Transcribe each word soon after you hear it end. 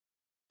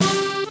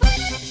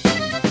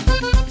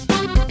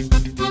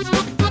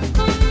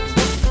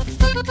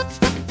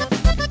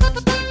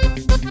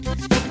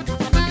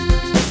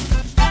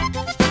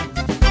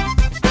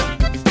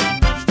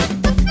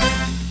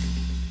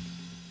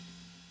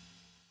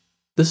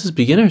This is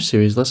Beginner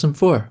Series Lesson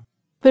 4.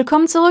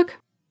 Willkommen zurück.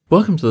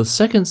 Welcome to the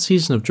second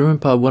season of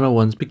GermanPod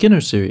 101's Beginner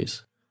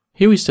Series.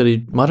 Here we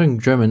study modern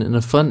German in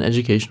a fun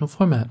educational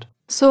format.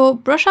 So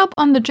brush up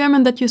on the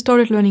German that you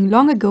started learning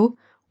long ago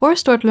or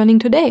start learning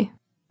today.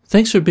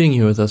 Thanks for being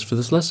here with us for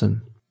this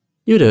lesson.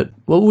 Judith,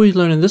 what will we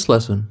learn in this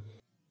lesson?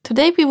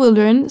 Today we will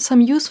learn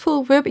some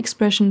useful verb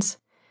expressions.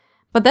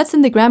 But that's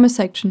in the grammar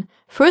section.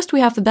 First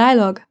we have the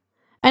dialogue.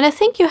 And I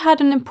think you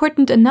had an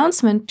important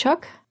announcement,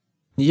 Chuck.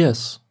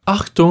 Yes.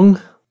 Achtung!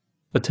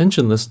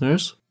 Attention,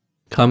 listeners.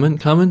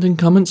 Comment, and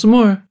comment some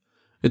more.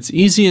 It's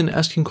easy and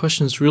asking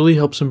questions really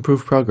helps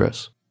improve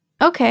progress.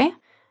 Okay,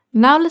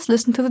 now let's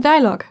listen to the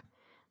dialogue.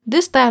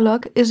 This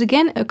dialogue is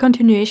again a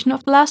continuation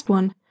of the last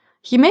one.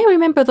 You may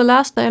remember the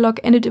last dialogue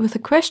ended with a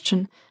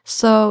question,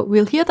 so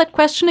we'll hear that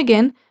question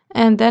again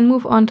and then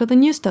move on to the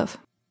new stuff.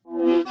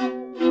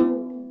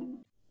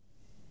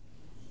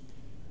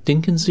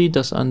 Denken Sie,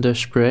 dass an der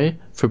Spree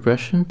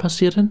Verbrechen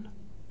passieren?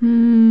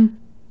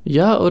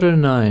 Ja oder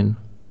nein?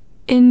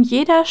 In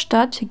jeder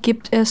Stadt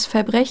gibt es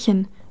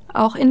Verbrechen,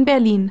 auch in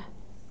Berlin.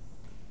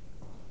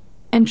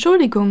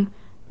 Entschuldigung,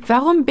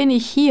 warum bin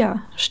ich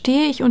hier?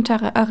 Stehe ich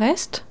unter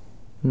Arrest?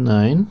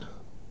 Nein.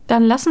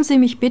 Dann lassen Sie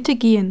mich bitte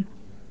gehen.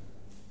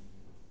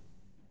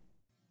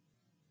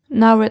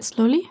 Now read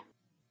slowly.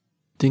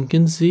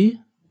 Denken Sie,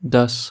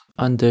 dass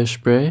an der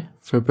Spree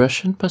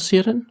Verbrechen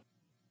passieren?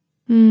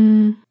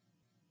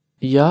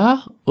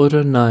 Ja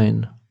oder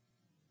nein?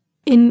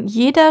 In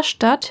jeder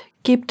Stadt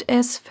gibt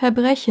es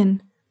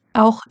Verbrechen,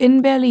 auch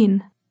in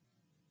Berlin.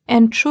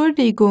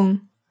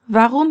 Entschuldigung,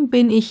 warum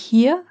bin ich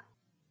hier?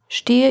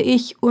 Stehe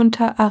ich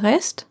unter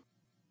Arrest?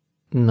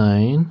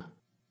 Nein.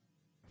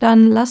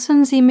 Dann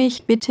lassen Sie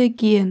mich bitte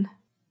gehen.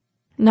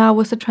 Now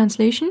with the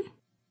translation.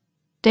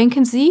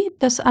 Denken Sie,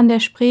 dass an der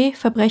Spree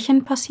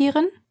Verbrechen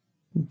passieren?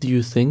 Do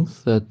you think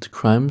that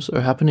crimes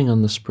are happening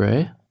on the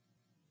Spree?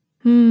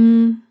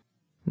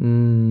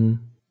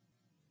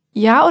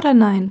 Ja oder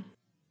nein?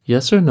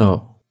 Yes or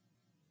no?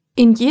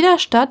 In jeder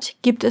Stadt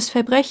gibt es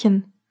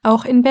Verbrechen,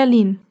 auch in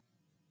Berlin.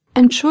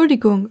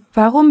 Entschuldigung,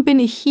 warum bin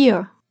ich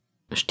hier?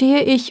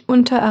 Stehe ich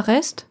unter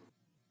Arrest?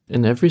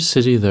 In every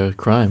city there are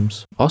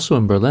crimes, also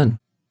in Berlin.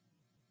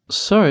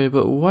 Sorry,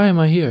 but why am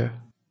I here?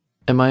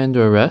 Am I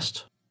under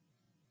arrest?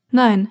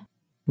 Nein.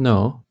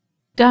 No.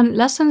 Dann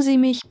lassen Sie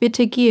mich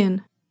bitte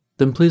gehen.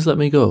 Then please let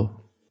me go.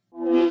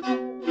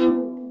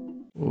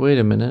 Wait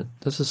a minute,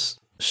 das ist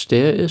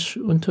stehe ich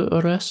unter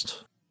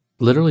Arrest?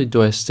 Literally,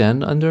 do I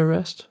stand under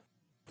arrest?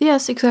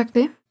 Yes,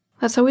 exactly.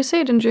 That's how we say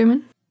it in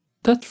German.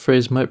 That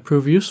phrase might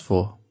prove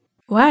useful.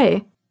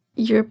 Why?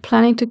 You're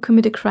planning to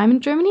commit a crime in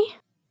Germany?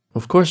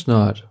 Of course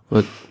not,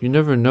 but you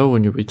never know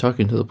when you'll be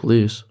talking to the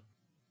police.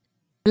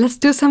 Let's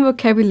do some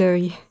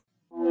vocabulary.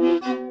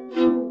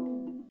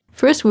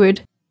 First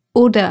word,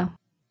 oder.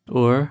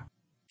 Or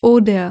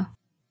Oder.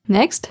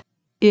 Next,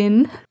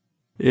 in.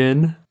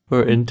 in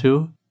or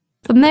into.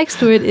 The next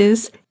word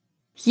is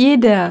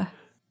jeder.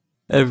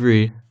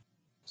 Every.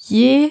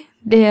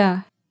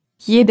 Jeder.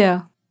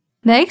 Jeder.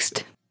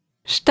 Next,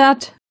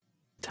 Stadt.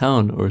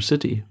 Town or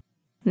city.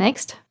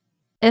 Next,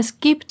 es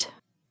gibt.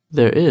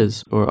 There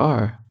is or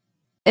are.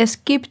 Es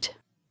gibt.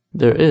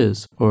 There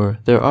is or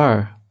there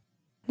are.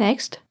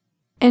 Next,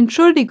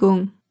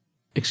 Entschuldigung.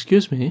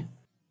 Excuse me.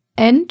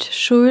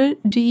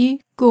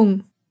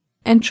 Entschuldigung.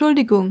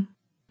 Entschuldigung.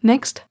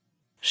 Next,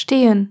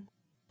 stehen.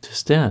 To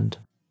stand.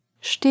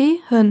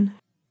 Stehen.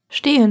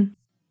 Stehen.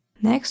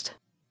 Next,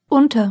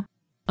 unter.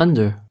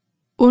 Under.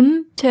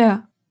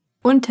 Unter.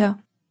 Unter.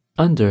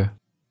 Under.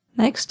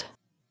 Next,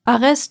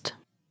 Arrest.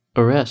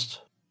 Arrest.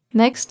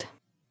 Next,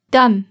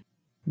 dann.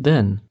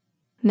 Then.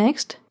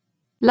 Next,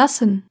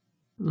 lassen.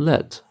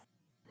 Let.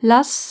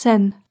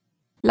 Lassen.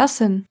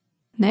 Lassen.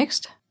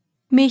 Next,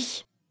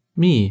 mich.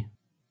 Me.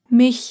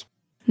 Mich.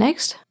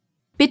 Next,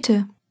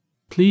 bitte.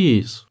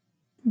 Please.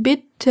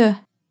 Bitte.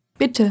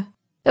 Bitte.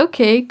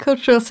 Okay,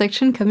 cultural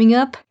section coming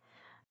up.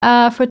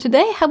 For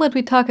today, how about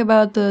we talk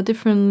about the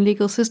different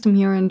legal system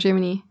here in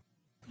Germany?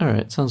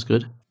 Alright, sounds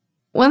good.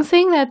 One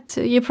thing that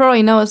you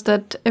probably know is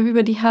that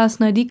everybody has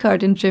an ID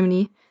card in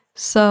Germany.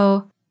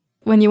 So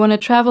when you want to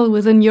travel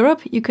within Europe,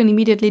 you can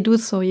immediately do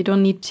so. You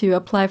don't need to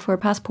apply for a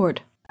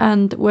passport.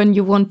 And when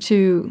you want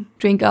to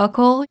drink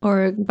alcohol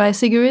or buy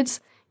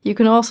cigarettes, you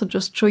can also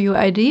just show your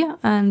ID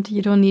and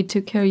you don't need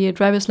to carry a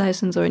driver's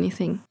license or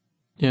anything.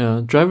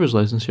 Yeah, driver's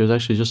license here is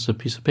actually just a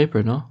piece of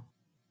paper, no?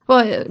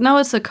 Well, now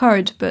it's a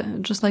card,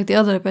 but just like the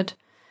other, but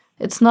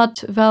it's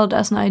not valid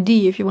as an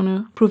ID. If you want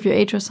to prove your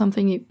age or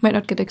something, you might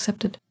not get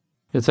accepted.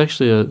 It's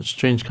actually a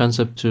strange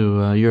concept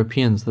to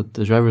Europeans that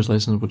the driver's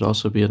license would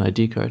also be an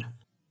ID card.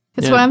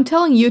 That's why I'm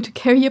telling you to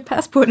carry your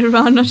passport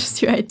around, not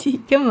just your ID.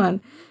 Come on.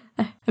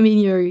 I mean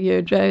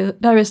your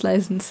driver's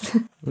license.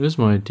 It is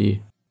my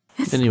ID.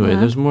 Anyway,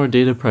 there's more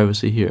data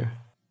privacy here.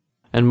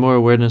 And more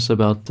awareness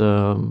about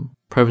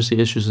privacy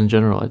issues in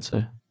general, I'd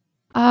say.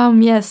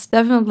 Yes,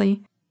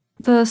 definitely.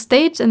 The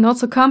state and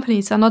also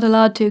companies are not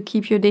allowed to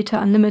keep your data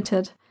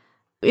unlimited.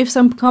 If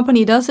some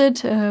company does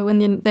it,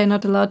 when they're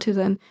not allowed to,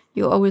 then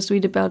you'll always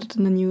read about it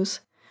in the news.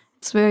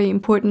 It's very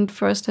important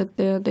for us that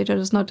the data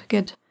does not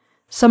get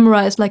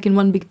summarized like in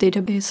one big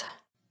database.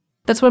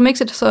 That's what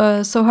makes it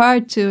so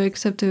hard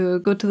to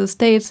go to the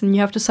States and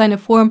you have to sign a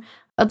form.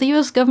 The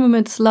US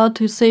government is allowed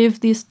to save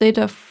these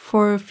data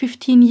for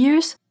 15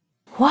 years?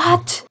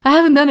 What? I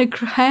haven't done a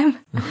crime.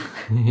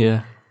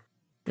 Yeah.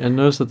 And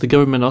notice that the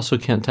government also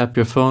can't tap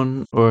your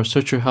phone or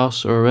search your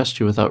house or arrest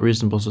you without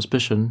reasonable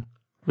suspicion,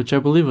 which I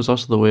believe was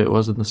also the way it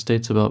was in the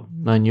States about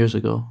 9 years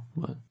ago.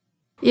 But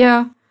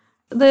yeah.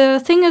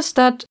 The thing is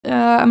that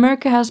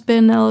America has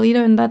been a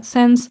leader in that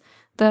sense,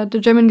 that the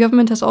German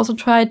government has also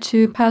tried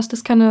to pass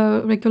this kind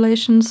of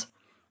regulations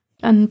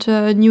and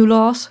new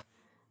laws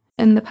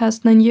in the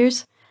past 9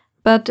 years.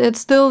 But it's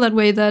still that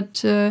way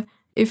that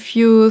if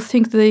you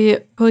think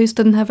the police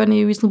didn't have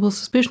any reasonable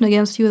suspicion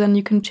against you, then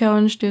you can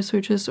challenge their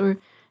searches or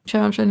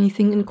challenge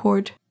anything in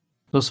court.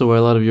 Also why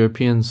a lot of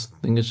Europeans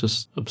think it's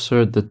just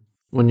absurd that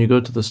when you go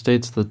to the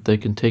States that they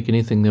can take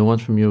anything they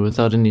want from you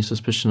without any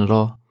suspicion at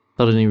all,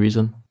 without any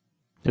reason.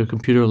 Your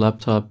computer,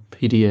 laptop,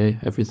 PDA,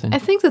 everything. I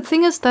think the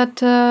thing is that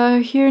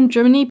here in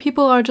Germany,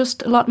 people are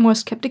just a lot more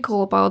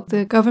skeptical about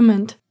the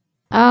government.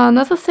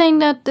 Another thing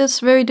that is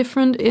very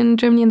different in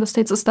Germany and the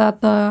States is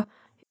that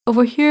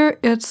over here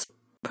it's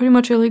pretty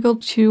much illegal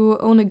to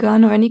own a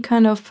gun or any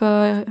kind of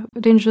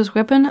dangerous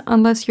weapon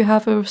unless you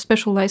have a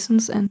special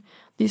license, and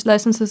these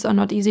licenses are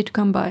not easy to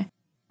come by.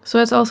 So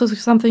that's also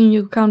something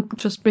you can't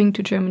just bring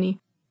to Germany.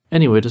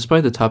 Anyway,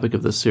 despite the topic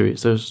of this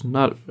series, there's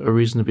not a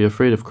reason to be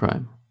afraid of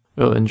crime.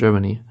 Well, in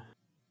Germany.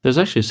 There's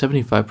actually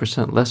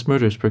 75% less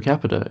murders per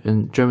capita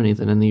in Germany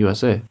than in the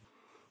USA.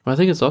 Well, I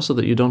think it's also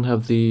that you don't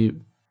have the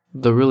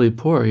really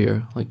poor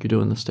here, like you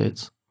do in the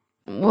States.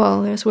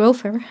 Well, there's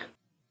welfare.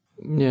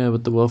 Yeah,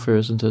 but the welfare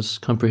isn't as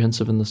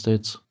comprehensive in the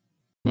States.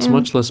 It's Yeah.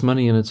 much less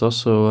money and it's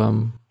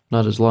also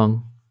not as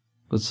long.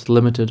 It's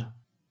limited.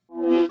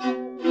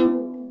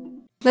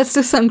 Let's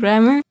do some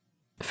grammar.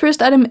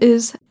 First item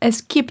is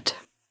es gibt.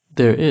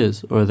 There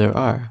is, or there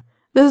are.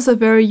 This is a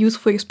very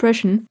useful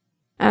expression.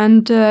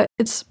 And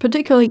it's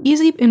particularly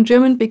easy in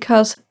German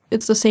because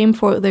it's the same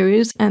for there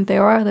is and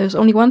there are. There's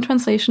only one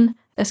translation,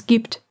 es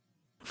gibt.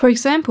 For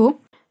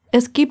example,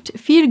 es gibt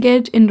viel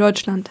Geld in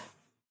Deutschland.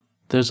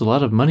 There's a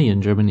lot of money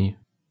in Germany.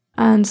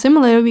 And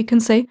similarly, we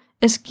can say,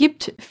 es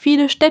gibt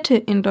viele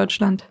Städte in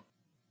Deutschland.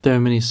 There are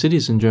many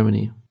cities in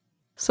Germany.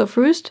 So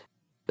first,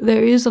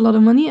 there is a lot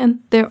of money and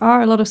there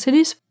are a lot of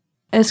cities.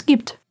 Es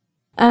gibt.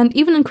 And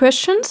even in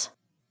questions,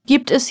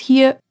 gibt es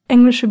hier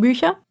englische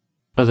Bücher?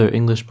 Are there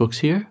English books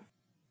here?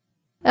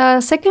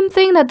 Second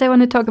thing that I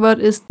want to talk about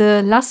is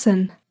the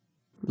lassen.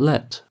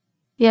 Let.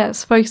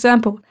 Yes, for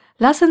example,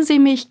 lassen Sie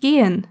mich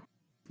gehen.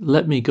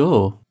 Let me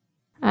go.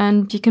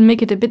 And you can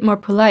make it a bit more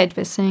polite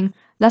by saying,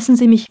 lassen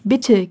Sie mich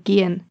bitte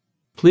gehen.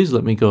 Please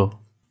let me go.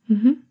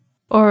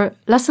 Or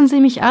lassen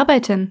Sie mich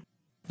arbeiten.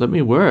 Let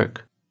me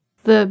work.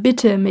 The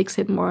bitte makes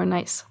it more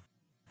nice.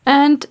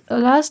 And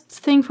last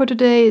thing for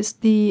today is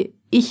the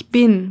ich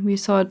bin. We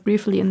saw it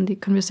briefly in the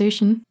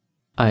conversation.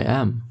 I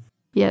am.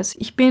 Yes,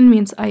 ich bin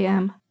means I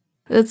am.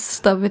 Let's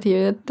stop it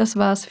here. Das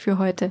war's für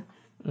heute.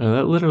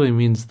 That literally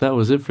means that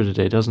was it for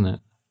today, doesn't it?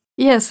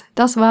 Yes,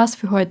 das war's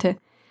für heute.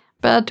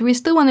 But we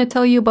still want to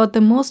tell you about the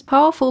most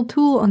powerful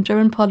tool on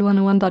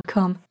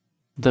GermanPod101.com.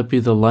 Would that be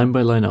the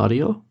line-by-line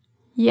audio?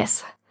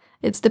 Yes,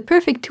 it's the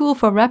perfect tool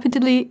for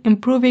rapidly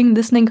improving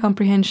listening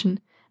comprehension,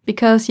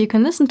 because you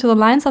can listen to the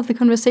lines of the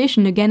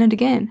conversation again and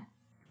again.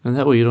 And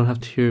that way you don't have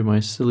to hear my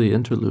silly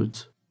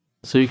interludes.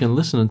 So you can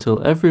listen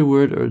until every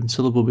word or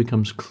syllable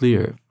becomes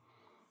clear.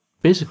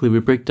 Basically, we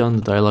break down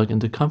the dialogue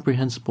into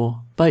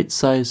comprehensible,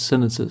 bite-sized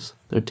sentences.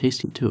 They're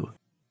tasty too.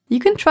 You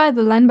can try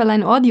the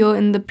line-by-line audio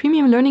in the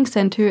Premium Learning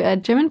Center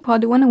at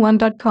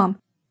GermanPod101.com.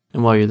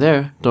 And while you're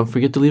there, don't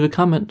forget to leave a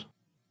comment.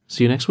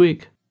 See you next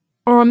week.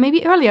 Or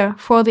maybe earlier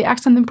for the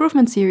Accent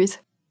Improvement series.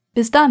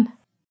 Bis dann!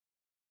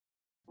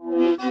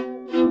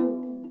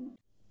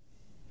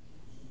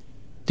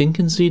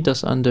 Denken Sie,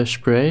 dass an der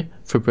Spree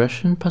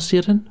Verbrechen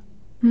passieren?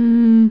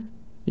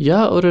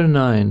 Ja oder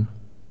nein?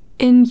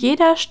 In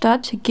jeder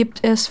Stadt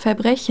gibt es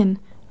Verbrechen,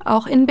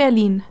 auch in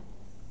Berlin.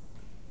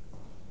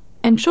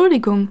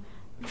 Entschuldigung,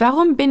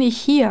 warum bin ich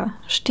hier?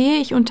 Stehe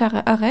ich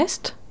unter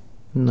Arrest?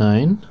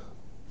 Nein.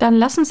 Dann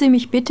lassen Sie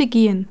mich bitte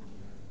gehen.